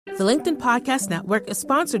The LinkedIn Podcast Network is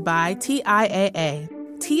sponsored by TIAA.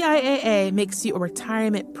 TIAA makes you a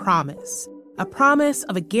retirement promise, a promise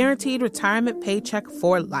of a guaranteed retirement paycheck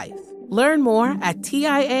for life. Learn more at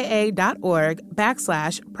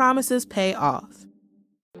TIAA.org/promises pay off.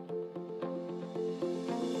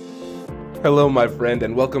 Hello, my friend,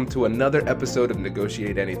 and welcome to another episode of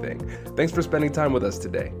Negotiate Anything. Thanks for spending time with us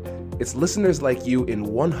today. It's listeners like you in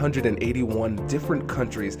 181 different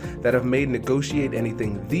countries that have made Negotiate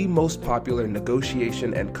Anything the most popular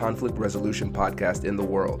negotiation and conflict resolution podcast in the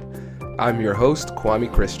world. I'm your host,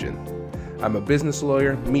 Kwame Christian. I'm a business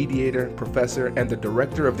lawyer, mediator, professor, and the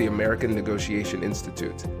director of the American Negotiation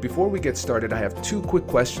Institute. Before we get started, I have two quick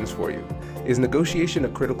questions for you. Is negotiation a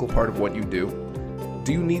critical part of what you do?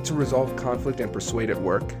 Do you need to resolve conflict and persuade at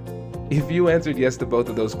work? If you answered yes to both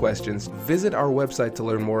of those questions, visit our website to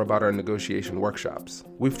learn more about our negotiation workshops.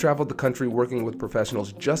 We've traveled the country working with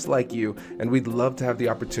professionals just like you, and we'd love to have the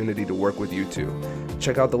opportunity to work with you too.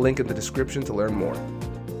 Check out the link in the description to learn more.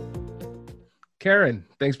 Karen,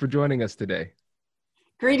 thanks for joining us today.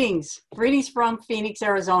 Greetings from Phoenix,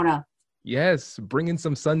 Arizona. Yes, bringing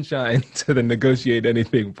some sunshine to the Negotiate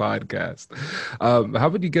Anything podcast. How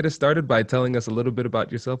about you get us started by telling us a little bit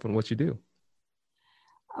about yourself and what you do?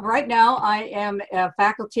 Right now, I am a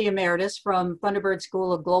faculty emeritus from Thunderbird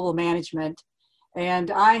School of Global Management, and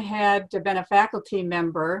I had been a faculty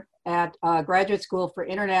member at Graduate School for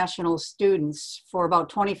International Students for about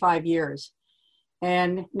 25 years.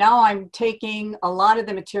 And now I'm taking a lot of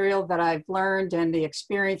the material that I've learned and the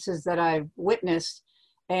experiences that I've witnessed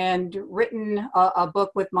and written a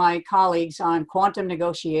book with my colleagues on quantum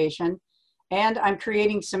negotiation. And I'm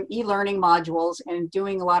creating some e-learning modules and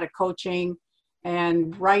doing a lot of coaching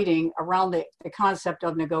and writing around the concept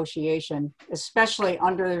of negotiation, especially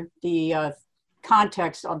under the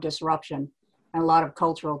context of disruption and a lot of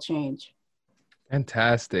cultural change.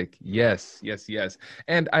 Fantastic. Yes.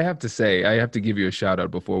 And I have to say, I have to give you a shout out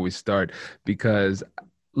before we start, because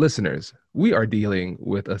listeners, we are dealing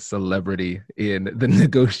with a celebrity in the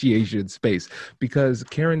negotiation space, because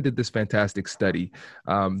Karen did this fantastic study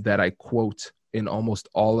that I quote in almost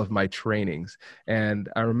all of my trainings. And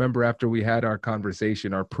I remember after we had our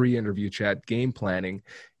conversation, our pre-interview chat, game planning,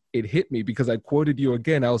 it hit me because I quoted you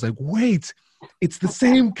again. I was like, wait, it's the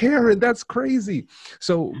same Karen. That's crazy.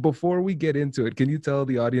 So before we get into it, can you tell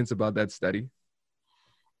the audience about that study?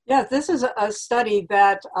 Yes, this is a study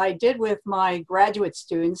that I did with my graduate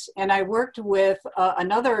students, and I worked with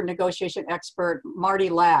another negotiation expert, Marty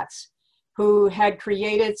Latz, who had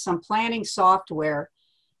created some planning software.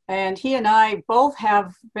 And he and I both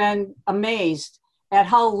have been amazed at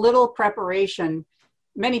how little preparation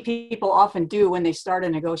many people often do when they start a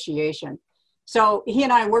negotiation. So he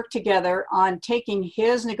and I worked together on taking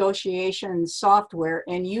his negotiation software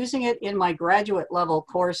and using it in my graduate level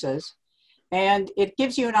courses. And it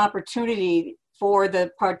gives you an opportunity for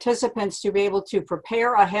the participants to be able to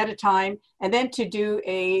prepare ahead of time and then to do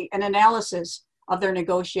an analysis of their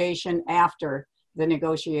negotiation after the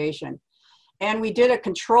negotiation. And we did a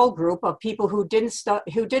control group of people who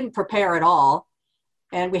didn't prepare at all.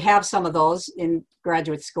 And we have some of those in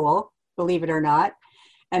graduate school, believe it or not.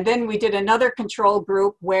 And then we did another control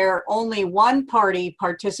group where only one party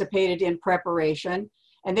participated in preparation.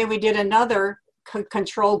 And then we did another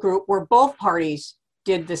control group where both parties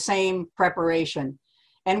did the same preparation.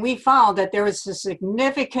 And we found that there was a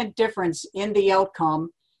significant difference in the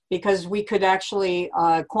outcome because we could actually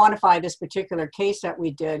quantify this particular case that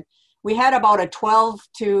we did. We had about a 12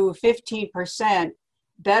 to 15%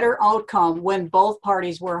 better outcome when both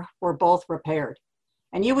parties were both prepared.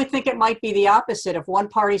 And you would think it might be the opposite. If one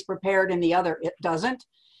party's prepared and the other it doesn't,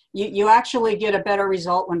 you actually get a better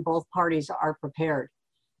result when both parties are prepared.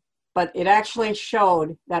 But it actually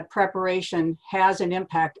showed that preparation has an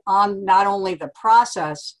impact on not only the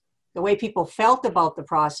process, the way people felt about the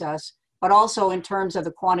process, but also in terms of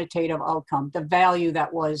the quantitative outcome, the value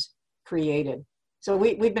that was created. So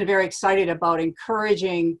we've been very excited about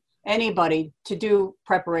encouraging anybody to do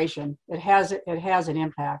preparation. It has an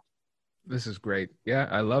impact. This is great. Yeah,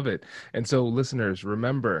 I love it. And so listeners,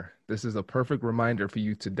 remember, this is a perfect reminder for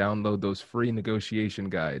you to download those free negotiation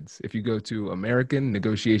guides. If you go to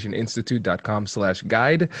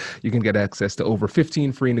americannegotiationinstitute.com/guide, you can get access to over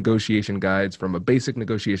 15 free negotiation guides, from a basic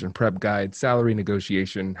negotiation prep guide, salary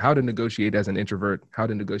negotiation, how to negotiate as an introvert, how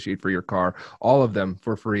to negotiate for your car, all of them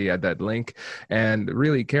for free at that link. And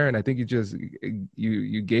really, Karen, I think you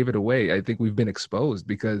gave it away. I think we've been exposed,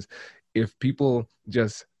 because if people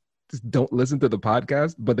just don't listen to the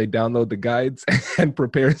podcast, but they download the guides and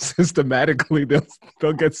prepare systematically,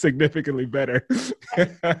 they'll get significantly better.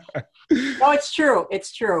 No, it's true.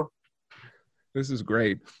 It's true. This is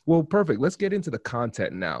great. Well, perfect. Let's get into the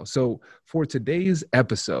content now. So for today's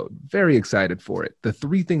episode, very excited for it. The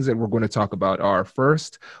three things that we're going to talk about are,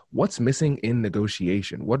 first, what's missing in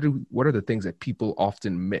negotiation? What are the things that people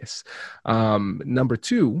often miss? Number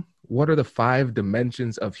two, what are the 5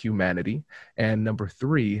 dimensions of humanity? And number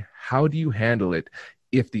 3, how do you handle it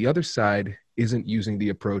if the other side isn't using the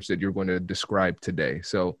approach that you're going to describe today?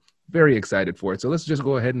 So very excited for it. So let's just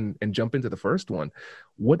go ahead and jump into the first one.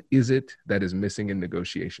 What is it that is missing in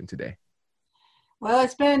negotiation today? Well,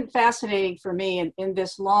 it's been fascinating for me in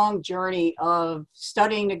this long journey of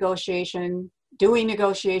studying negotiation, doing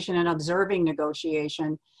negotiation, and observing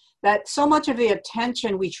negotiation, that so much of the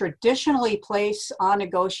attention we traditionally place on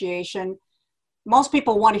negotiation, most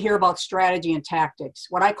people want to hear about strategy and tactics,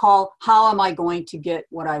 what I call, how am I going to get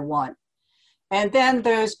what I want? And then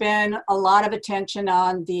there's been a lot of attention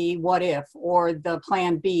on the what if, or the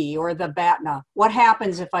plan B, or the BATNA. What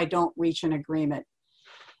happens if I don't reach an agreement?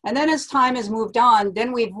 And then as time has moved on,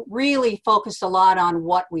 then we've really focused a lot on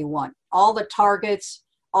what we want. All the targets,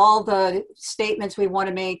 all the statements we want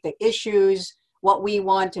to make, the issues, what we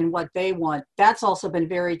want and what they want. That's also been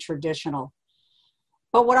very traditional.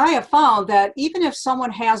 But what I have found that even if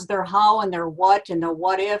someone has their how and their what and the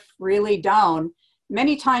what if really down,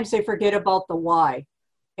 many times they forget about the why.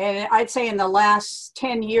 And I'd say in the last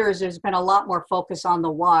 10 years, there's been a lot more focus on the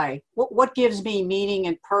why. What gives me meaning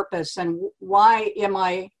and purpose, and why do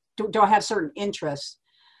I have certain interests?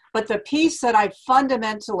 But the piece that I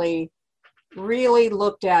fundamentally really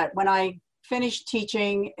looked at when I finished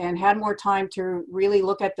teaching and had more time to really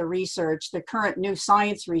look at the research, the current new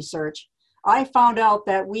science research, I found out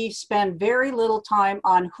that we spend very little time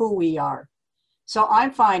on who we are. So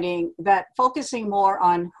I'm finding that focusing more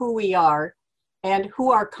on who we are and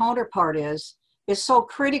who our counterpart is so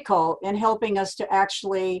critical in helping us to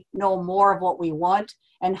actually know more of what we want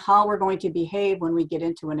and how we're going to behave when we get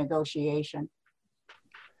into a negotiation.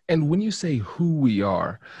 And when you say who we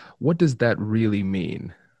are, what does that really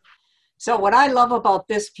mean? So what I love about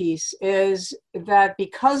this piece is that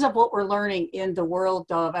because of what we're learning in the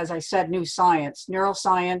world of, as I said, new science,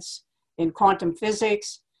 neuroscience, in quantum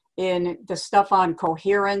physics, in the stuff on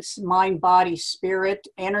coherence, mind, body, spirit,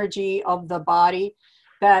 energy of the body,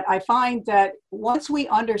 that I find that once we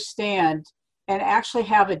understand and actually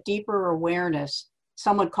have a deeper awareness,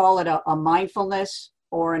 some would call it a mindfulness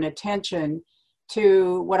or an attention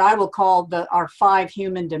to what I will call our 5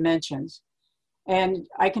 human dimensions. And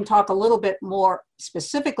I can talk a little bit more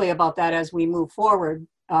specifically about that as we move forward,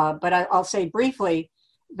 but I'll say briefly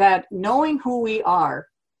that knowing who we are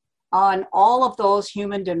on all of those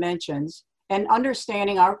human dimensions and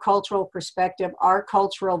understanding our cultural perspective, our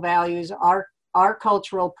cultural values, our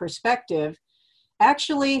cultural perspective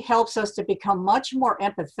actually helps us to become much more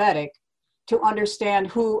empathetic to understand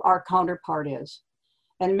who our counterpart is.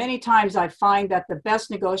 And many times I find that the best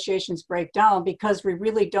negotiations break down because we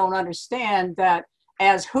really don't understand that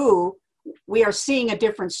as who, we are seeing a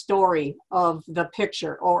different story of the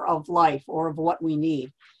picture or of life or of what we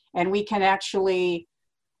need. And we can actually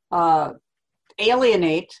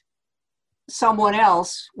alienate someone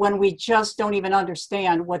else when we just don't even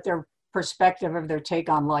understand what their perspective of their take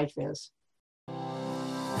on life is.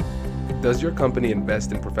 Does your company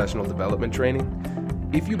invest in professional development training?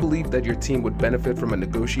 If you believe that your team would benefit from a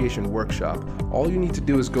negotiation workshop, all you need to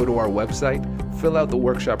do is go to our website, fill out the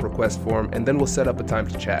workshop request form, and then we'll set up a time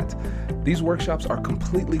to chat. These workshops are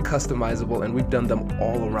completely customizable, and we've done them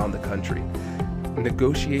all around the country.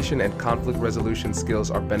 Negotiation and conflict resolution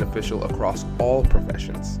skills are beneficial across all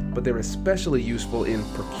professions, but they're especially useful in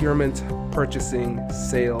procurement, purchasing,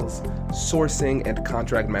 sales, sourcing, and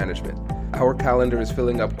contract management. Our calendar is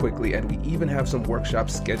filling up quickly, and we even have some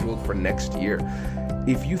workshops scheduled for next year.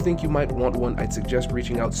 If you think you might want one, I'd suggest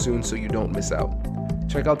reaching out soon so you don't miss out.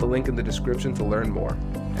 Check out the link in the description to learn more.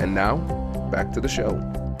 And now, back to the show.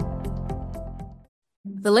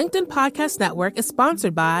 The LinkedIn Podcast Network is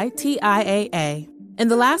sponsored by TIAA. In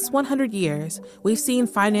the last 100 years, we've seen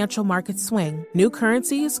financial markets swing, new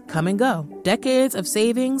currencies come and go, decades of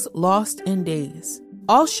savings lost in days,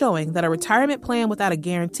 all showing that a retirement plan without a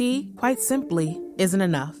guarantee, quite simply, isn't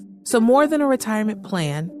enough. So more than a retirement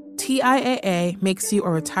plan, TIAA makes you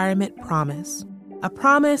a retirement promise. A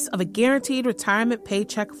promise of a guaranteed retirement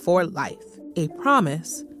paycheck for life. A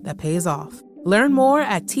promise that pays off. Learn more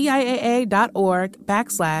at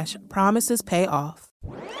TIAA.org/promisespayoff.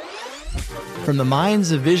 From the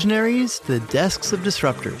minds of visionaries to the desks of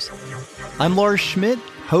disruptors, I'm Lars Schmidt,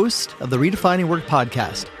 host of the Redefining Work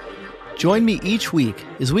podcast. Join me each week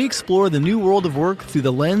as we explore the new world of work through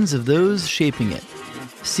the lens of those shaping it.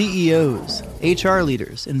 CEOs, HR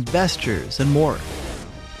leaders, investors, and more.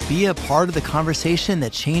 Be a part of the conversation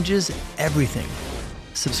that changes everything.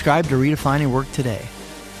 Subscribe to Redefining Work today.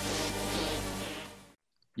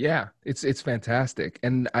 Yeah, it's fantastic.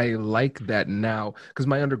 And I like that now because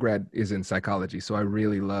my undergrad is in psychology. So I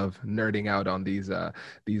really love nerding out on these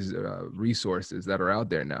resources that are out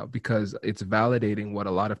there now because it's validating what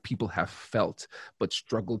a lot of people have felt but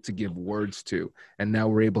struggled to give words to. And now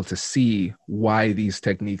we're able to see why these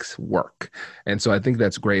techniques work. And so I think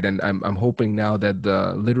that's great. And I'm hoping now that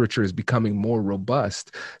the literature is becoming more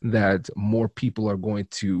robust, that more people are going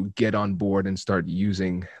to get on board and start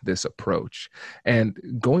using this approach. And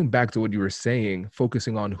going back to what you were saying,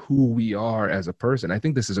 focusing on who we are as a person, I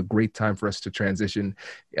think this is a great time for us to transition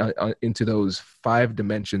into those 5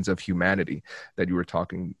 dimensions of humanity that you were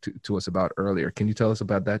talking to us about earlier. Can you tell us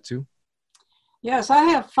about that too? Yes, I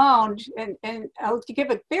have found, and I'll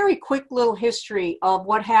give a very quick little history of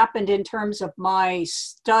what happened in terms of my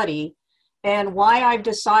study and why I've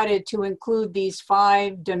decided to include these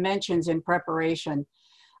 5 dimensions in preparation.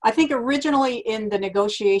 I think originally in the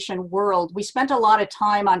negotiation world, we spent a lot of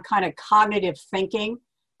time on kind of cognitive thinking,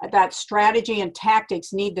 that strategy and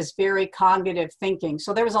tactics need this very cognitive thinking.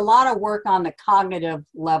 So there was a lot of work on the cognitive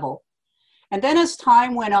level. And then as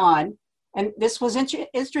time went on, and this was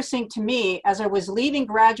interesting to me, as I was leaving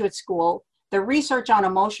graduate school, the research on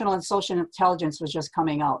emotional and social intelligence was just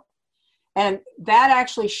coming out. And that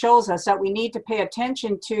actually shows us that we need to pay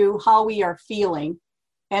attention to how we are feeling.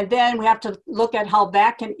 And then we have to look at how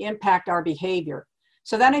that can impact our behavior.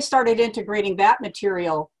 So then I started integrating that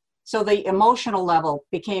material. So the emotional level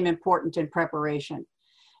became important in preparation.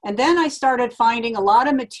 And then I started finding a lot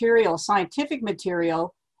of material, scientific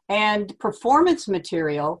material and performance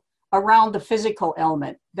material around the physical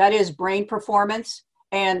element. That is brain performance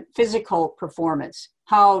and physical performance.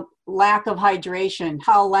 How lack of hydration,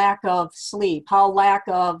 how lack of sleep, how lack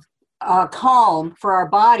of calm for our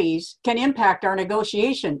bodies can impact our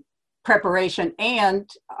negotiation preparation and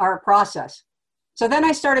our process. So then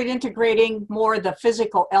I started integrating more of the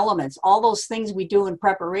physical elements, all those things we do in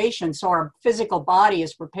preparation so our physical body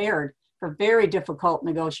is prepared for very difficult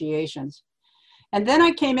negotiations. And then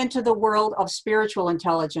I came into the world of spiritual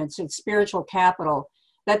intelligence and spiritual capital,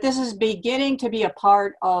 that this is beginning to be a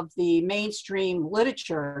part of the mainstream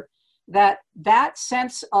literature, that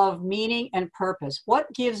sense of meaning and purpose.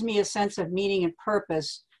 What gives me a sense of meaning and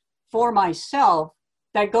purpose for myself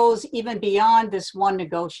that goes even beyond this one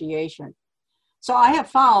negotiation? So I have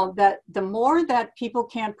found that the more that people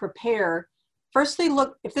can prepare, first they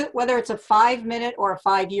look, whether it's a 5-minute or a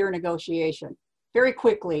 5-year negotiation, very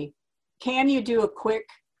quickly, can you do a quick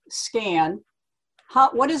scan?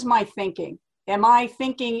 What is my thinking? Am I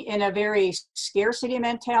thinking in a very scarcity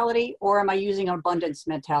mentality, or am I using an abundance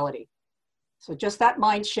mentality? So just that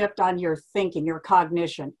mind shift on your thinking, your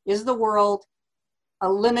cognition. Is the world a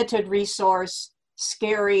limited resource,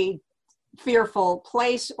 scary, fearful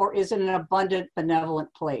place, or is it an abundant,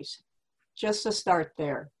 benevolent place? Just to start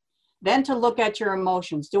there. Then to look at your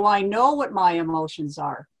emotions. Do I know what my emotions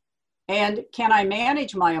are? And can I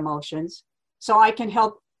manage my emotions so I can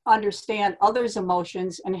help understand others'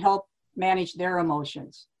 emotions and help manage their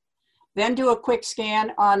emotions? Then do a quick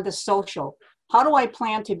scan on the social. How do I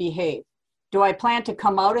plan to behave? Do I plan to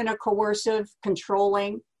come out in a coercive,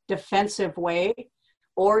 controlling, defensive way?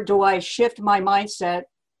 Or do I shift my mindset,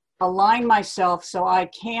 align myself so I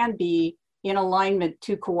can be in alignment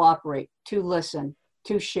to cooperate, to listen,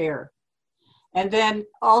 to share? And then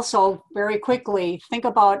also very quickly think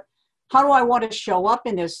about, how do I want to show up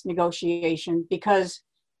in this negotiation? Because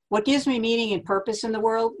what gives me meaning and purpose in the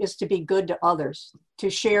world is to be good to others, to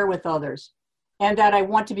share with others. And that I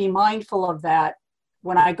want to be mindful of that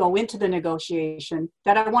when I go into the negotiation,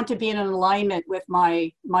 that I want to be in an alignment with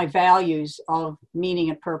my values of meaning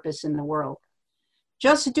and purpose in the world.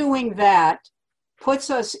 Just doing that puts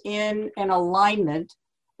us in an alignment,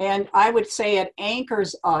 and I would say it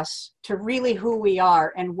anchors us to really who we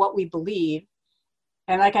are and what we believe.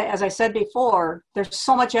 And as I said before, there's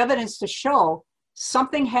so much evidence to show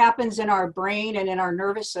something happens in our brain and in our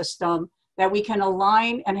nervous system that we can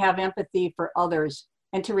align and have empathy for others,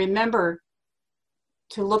 and to remember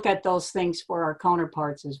to look at those things for our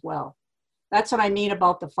counterparts as well. That's what I mean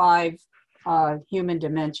about the 5 human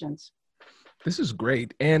dimensions. This is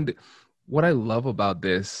great. And what I love about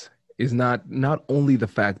this is not only the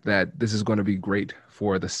fact that this is going to be great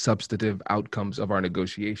for the substantive outcomes of our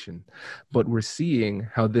negotiation, but we're seeing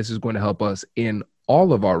how this is going to help us in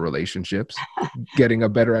all of our relationships, getting a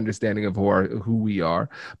better understanding of who we are,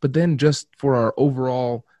 but then just for our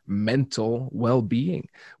overall mental well-being.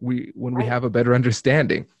 We have a better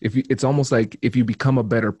understanding, it's almost like if you become a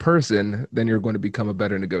better person, then you're going to become a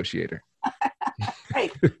better negotiator.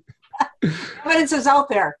 Right. Evidence is out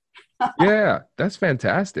there. Yeah, that's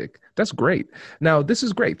fantastic. That's great. Now, this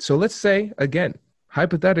is great. So let's say, again,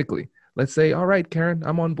 hypothetically, let's say, all right, Karen,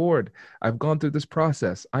 I'm on board. I've gone through this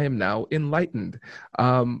process. I am now enlightened.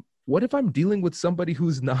 What if I'm dealing with somebody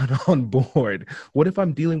who's not on board? What if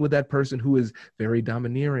I'm dealing with that person who is very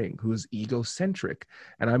domineering, who is egocentric,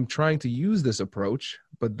 and I'm trying to use this approach,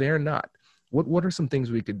 but they're not? What are some things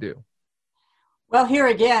we could do? Well, here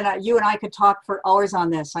again, you and I could talk for hours on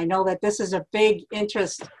this. I know that this is a big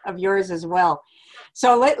interest of yours as well.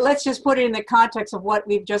 So let's just put it in the context of what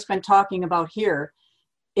we've just been talking about here.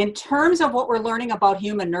 In terms of what we're learning about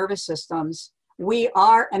human nervous systems, we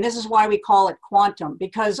are, and this is why we call it quantum,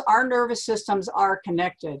 because our nervous systems are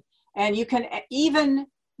connected. And you can, even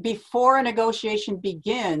before a negotiation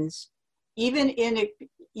begins, even in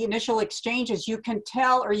initial exchanges, you can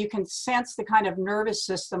tell or you can sense the kind of nervous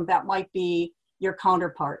system that might be your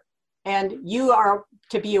counterpart. And you are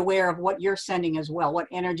to be aware of what you're sending as well, what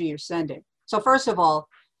energy you're sending. So first of all,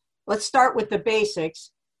 let's start with the basics.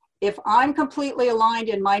 If I'm completely aligned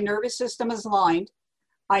and my nervous system is aligned,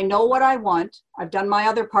 I know what I want. I've done my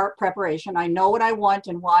other part preparation. I know what I want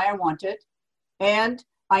and why I want it. And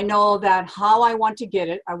I know that how I want to get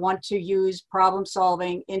it. I want to use problem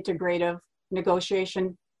solving, integrative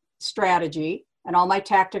negotiation strategy, and all my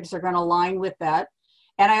tactics are going to align with that.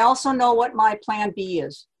 And I also know what my plan B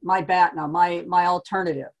is, my BATNA, my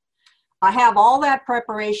alternative. I have all that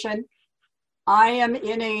preparation. I am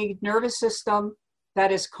in a nervous system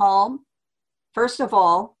that is calm. First of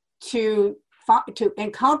all, to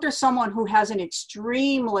encounter someone who has an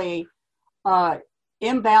extremely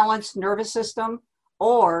imbalanced nervous system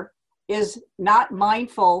or is not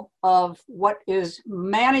mindful of what is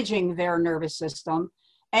managing their nervous system,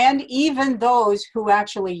 and even those who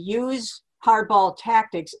actually use hardball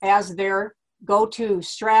tactics as their go-to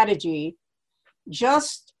strategy,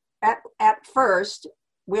 just at first,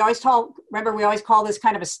 we always call this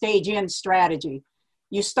kind of a stage-in strategy.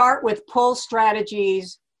 You start with pull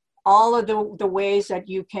strategies, all of the ways that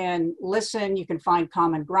you can listen, you can find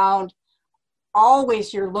common ground.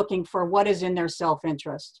 Always you're looking for what is in their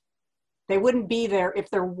self-interest. They wouldn't be there if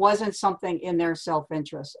there wasn't something in their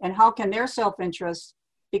self-interest. And how can their self-interest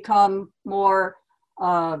become more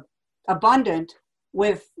abundant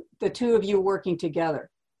with the two of you working together?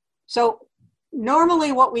 So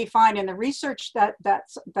normally what we find in the research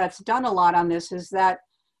that's done a lot on this is that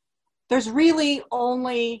there's really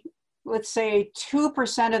only, let's say,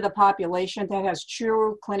 2% of the population that has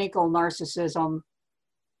true clinical narcissism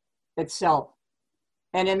itself.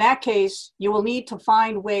 And in that case, you will need to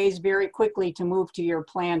find ways very quickly to move to your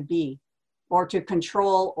plan B, or to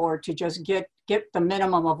control, or to just get the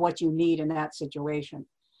minimum of what you need in that situation.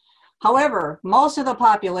 However, most of the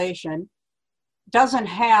population doesn't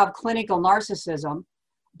have clinical narcissism,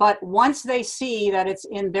 but once they see that it's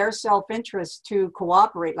in their self-interest to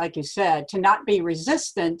cooperate, like you said, to not be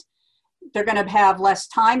resistant, they're going to have less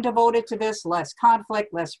time devoted to this, less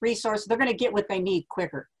conflict, less resources. They're going to get what they need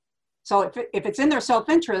quicker. So if it's in their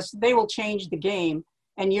self-interest, they will change the game,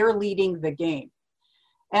 and you're leading the game.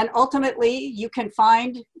 And ultimately, you can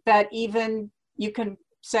find that even you can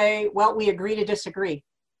say, well, we agree to disagree.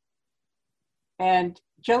 And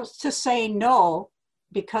just to say no,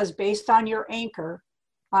 because based on your anchor,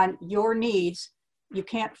 on your needs, you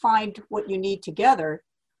can't find what you need together,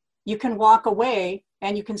 you can walk away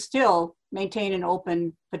and you can still maintain an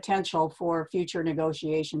open potential for future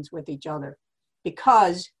negotiations with each other,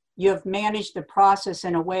 because you have managed the process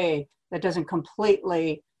in a way that doesn't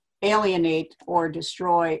completely alienate or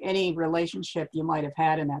destroy any relationship you might have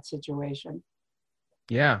had in that situation.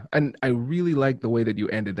 Yeah. And I really like the way that you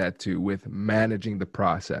ended that too, with managing the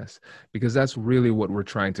process, because that's really what we're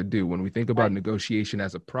trying to do. When we think about negotiation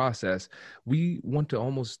as a process, we want to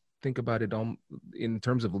almost think about it in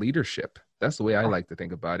terms of leadership. That's the way I like to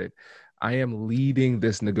think about it. I am leading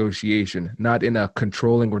this negotiation, not in a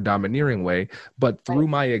controlling or domineering way, but through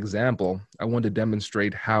my example, I want to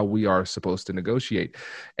demonstrate how we are supposed to negotiate.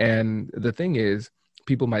 And the thing is,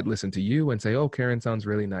 people might listen to you and say, oh, Karen sounds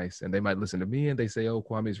really nice. And they might listen to me and they say, oh,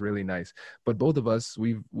 Kwame's really nice. But both of us,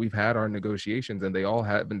 we've had our negotiations and they all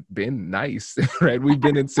haven't been nice, right? We've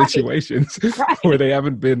been in situations where they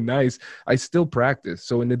haven't been nice. I still practice.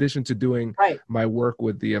 So in addition to doing my work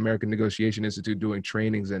with the American Negotiation Institute, doing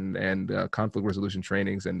trainings and conflict resolution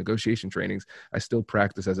trainings and negotiation trainings, I still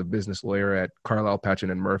practice as a business lawyer at Carlisle, Patchen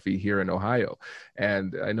and Murphy here in Ohio.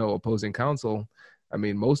 And I know opposing counsel, I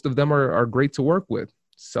mean, most of them are great to work with.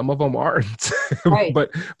 Some of them aren't,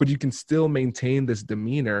 but you can still maintain this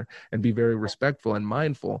demeanor and be very respectful and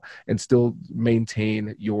mindful, and still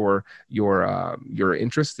maintain your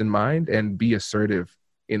interest in mind and be assertive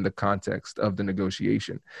in the context of the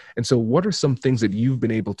negotiation. And so what are some things that you've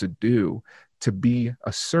been able to do to be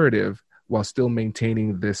assertive while still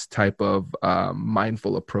maintaining this type of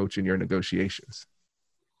mindful approach in your negotiations?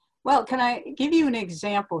 Well, can I give you an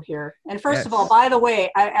example here? And first of Yes. all, by the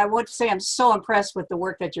way, I want to say I'm so impressed with the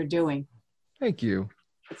work that you're doing. Thank you.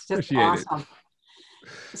 It's just Appreciate it. awesome.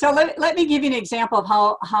 So let me give you an example of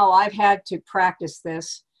how I've had to practice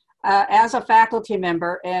this as a faculty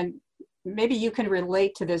member, and maybe you can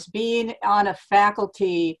relate to this. Being on a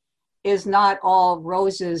faculty is not all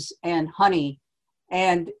roses and honey.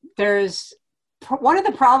 And there's one of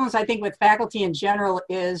the problems I think with faculty in general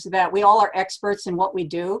is that we all are experts in what we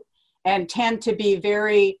do and tend to be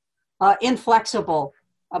very inflexible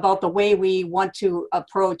about the way we want to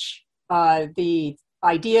approach the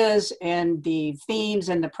ideas and the themes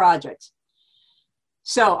and the projects.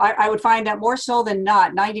 So I would find that more so than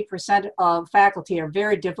not, 90% of faculty are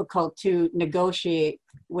very difficult to negotiate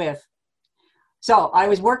with. So I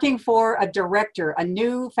was working for a director, a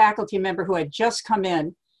new faculty member who had just come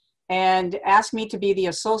in and asked me to be the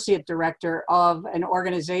associate director of an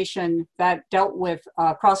organization that dealt with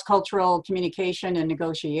cross-cultural communication and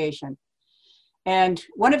negotiation. And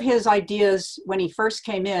one of his ideas when he first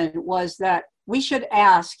came in was that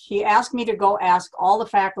he asked me to go ask all the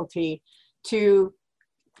faculty to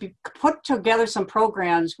put together some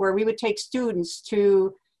programs where we would take students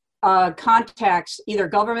to contacts, either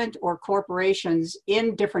government or corporations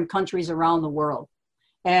in different countries around the world,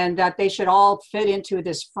 and that they should all fit into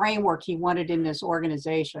this framework he wanted in this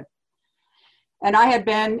organization. And I had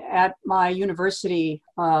been at my university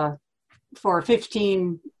for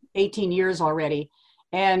 15, 18 years already.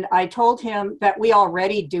 And I told him that we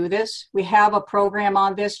already do this. We have a program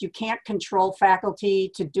on this. You can't control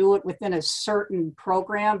faculty to do it within a certain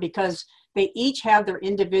program because they each have their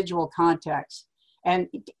individual contacts. And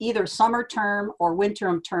either summer term or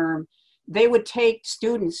winter term, they would take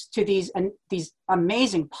students to these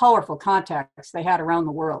amazing, powerful contacts they had around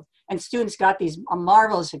the world. And students got these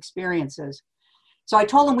marvelous experiences. So I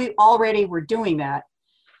told him we already were doing that.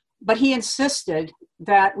 But he insisted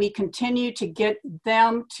that we continue to get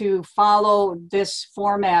them to follow this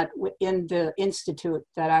format in the institute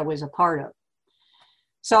that I was a part of.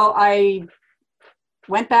 So I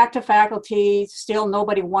went back to faculty. Still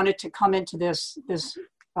nobody wanted to come into this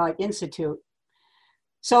institute.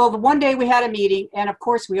 So the one day we had a meeting, and of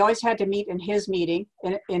course we always had to meet in his meeting,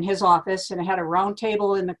 in his office, and it had a round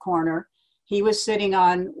table in the corner. He was sitting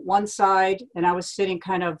on one side, and I was sitting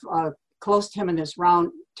kind of close to him in this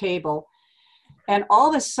round table. And all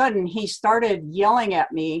of a sudden he started yelling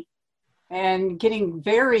at me and getting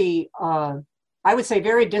very, I would say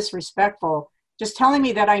very disrespectful, just telling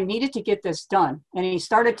me that I needed to get this done. And he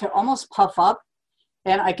started to almost puff up,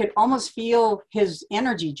 and I could almost feel his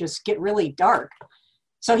energy just get really dark.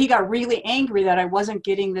 So he got really angry that I wasn't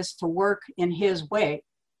getting this to work in his way.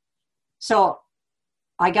 So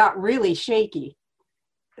I got really shaky.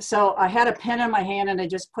 So I had a pen in my hand, and I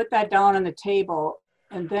just put that down on the table.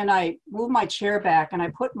 And then I moved my chair back, and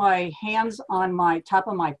I put my hands on my top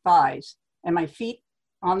of my thighs and my feet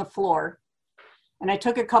on the floor. And I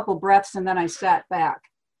took a couple breaths, and then I sat back.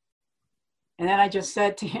 And then I just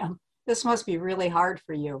said to him, "This must be really hard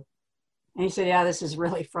for you." And he said, "Yeah, this is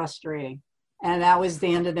really frustrating." And that was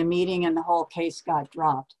the end of the meeting, and the whole case got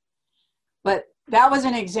dropped. But that was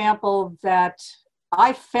an example that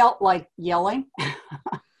I felt like yelling.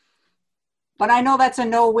 But I know that's a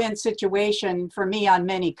no-win situation for me on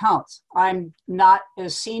many counts. I'm not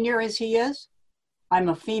as senior as he is. I'm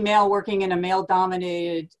a female working in a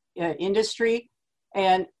male-dominated industry.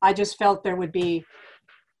 And I just felt there would be.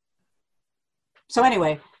 So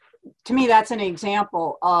anyway, to me, that's an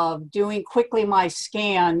example of doing quickly my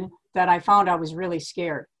scan that I found I was really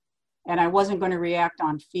scared. And I wasn't going to react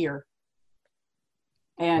on fear.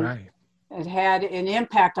 And right. It had an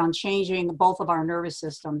impact on changing both of our nervous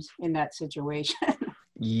systems in that situation.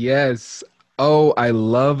 Yes. Oh, I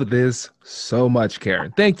love this so much,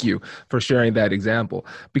 Karen. Thank you for sharing that example,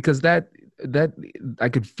 because that I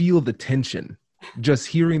could feel the tension. Just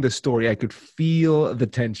hearing the story, I could feel the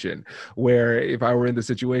tension where if I were in the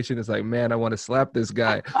situation, it's like, man, I want to slap this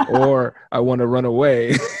guy or I want to run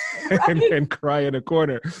away and cry in a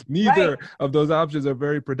corner. Neither of those options are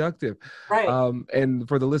very productive. Right. And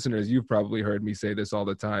for the listeners, you've probably heard me say this all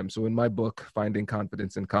the time. So in my book, Finding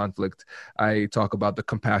Confidence in Conflict, I talk about the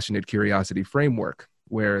compassionate curiosity framework,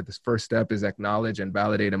 where the first step is acknowledge and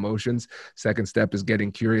validate emotions. Second step is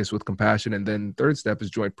getting curious with compassion. And then third step is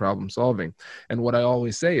joint problem solving. And what I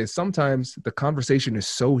always say is sometimes the conversation is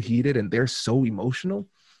so heated and they're so emotional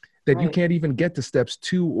that you can't even get to steps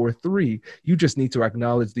 2 or 3. You just need to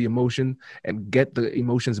acknowledge the emotion and get the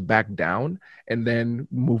emotions back down and then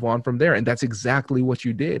move on from there. And that's exactly what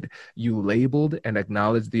you did. You labeled and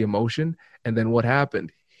acknowledged the emotion. And then what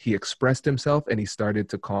happened? He expressed himself and he started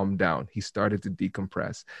to calm down. He started to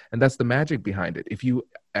decompress. And that's the magic behind it. If you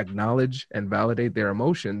acknowledge and validate their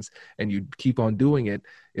emotions and you keep on doing it,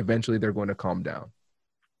 eventually they're going to calm down.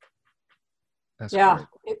 That's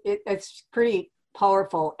it's pretty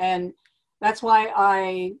powerful. And that's why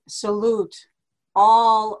I salute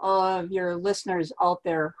all of your listeners out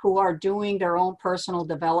there who are doing their own personal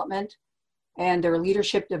development and their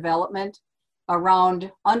leadership development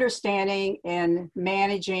around understanding and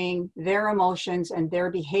managing their emotions and their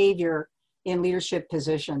behavior in leadership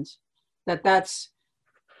positions. That's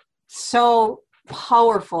so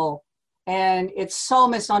powerful, and it's so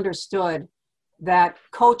misunderstood that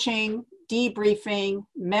coaching, debriefing,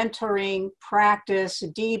 mentoring, practice,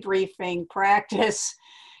 debriefing, practice,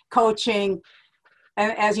 coaching,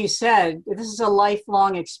 and as you said, this is a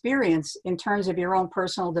lifelong experience in terms of your own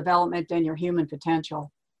personal development and your human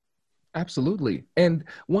potential. Absolutely. And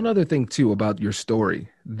one other thing too about your story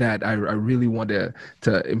that I really want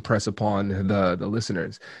to impress upon the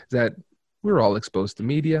listeners is that we're all exposed to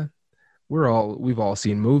media. We've all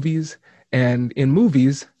seen movies. And in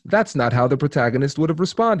movies, that's not how the protagonist would have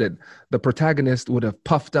responded. The protagonist would have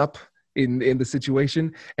puffed up in the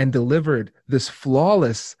situation and delivered this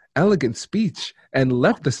flawless, elegant speech and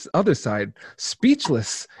left the other side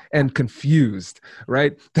speechless and confused,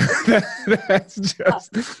 right? That's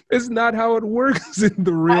just, it's not how it works in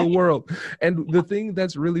the real world. And the thing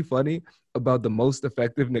that's really funny about the most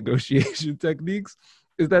effective negotiation techniques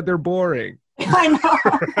is that they're boring. I know.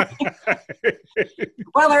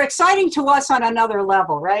 Well, they're exciting to us on another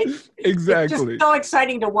level, right? Exactly. It's just so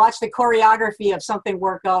exciting to watch the choreography of something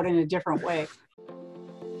work out in a different way.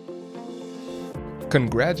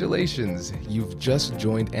 Congratulations, you've just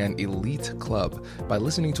joined an elite club. By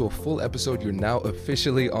listening to a full episode, you're now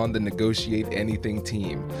officially on the Negotiate Anything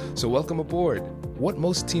team. So welcome aboard. What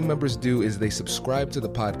most team members do is they subscribe to the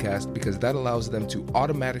podcast because that allows them to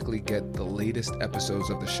automatically get the latest episodes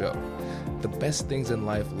of the show. The best things in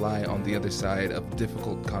life lie on the other side of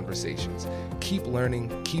difficult conversations. Keep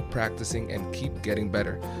learning, keep practicing, and keep getting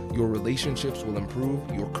better. Your relationships will improve,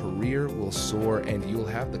 your career will soar, and you'll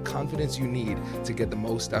have the confidence you need to get the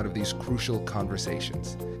most out of these crucial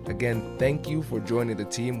conversations. Again, thank you for joining the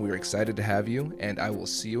team. We're excited to have you, and I will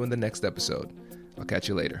see you in the next episode. I'll catch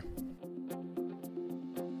you later.